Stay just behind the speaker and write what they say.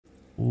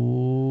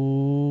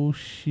Oh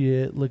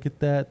shit, look at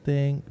that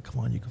thing. Come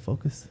on, you can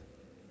focus.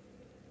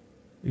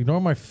 Ignore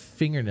my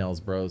fingernails,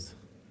 bros.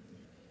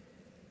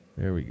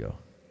 There we go.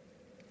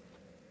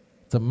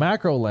 It's a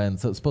macro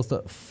lens, so it's supposed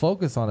to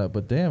focus on it,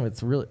 but damn,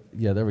 it's really...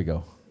 Yeah, there we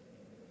go.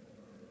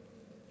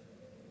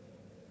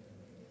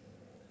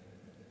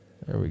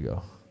 There we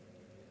go.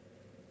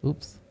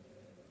 Oops.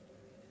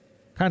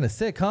 Kind of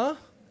sick, huh?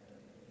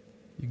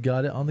 You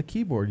got it on the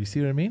keyboard. You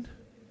see what I mean?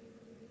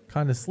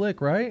 Kind of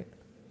slick, right?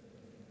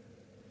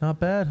 Not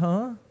bad,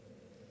 huh?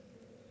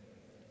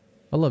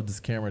 I love this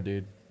camera,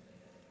 dude.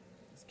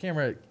 This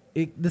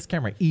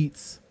camera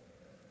eats.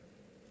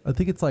 I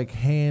think it's like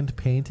hand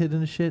painted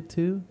and shit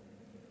too.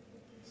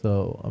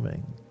 So, I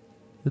mean,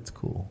 it's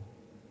cool.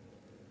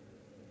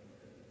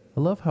 I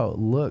love how it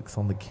looks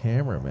on the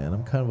camera, man.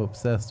 I'm kind of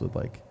obsessed with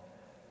like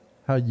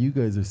how you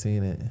guys are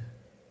seeing it.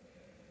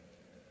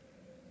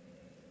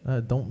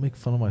 Don't make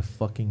fun of my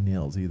fucking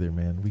nails either,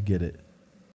 man. We get it.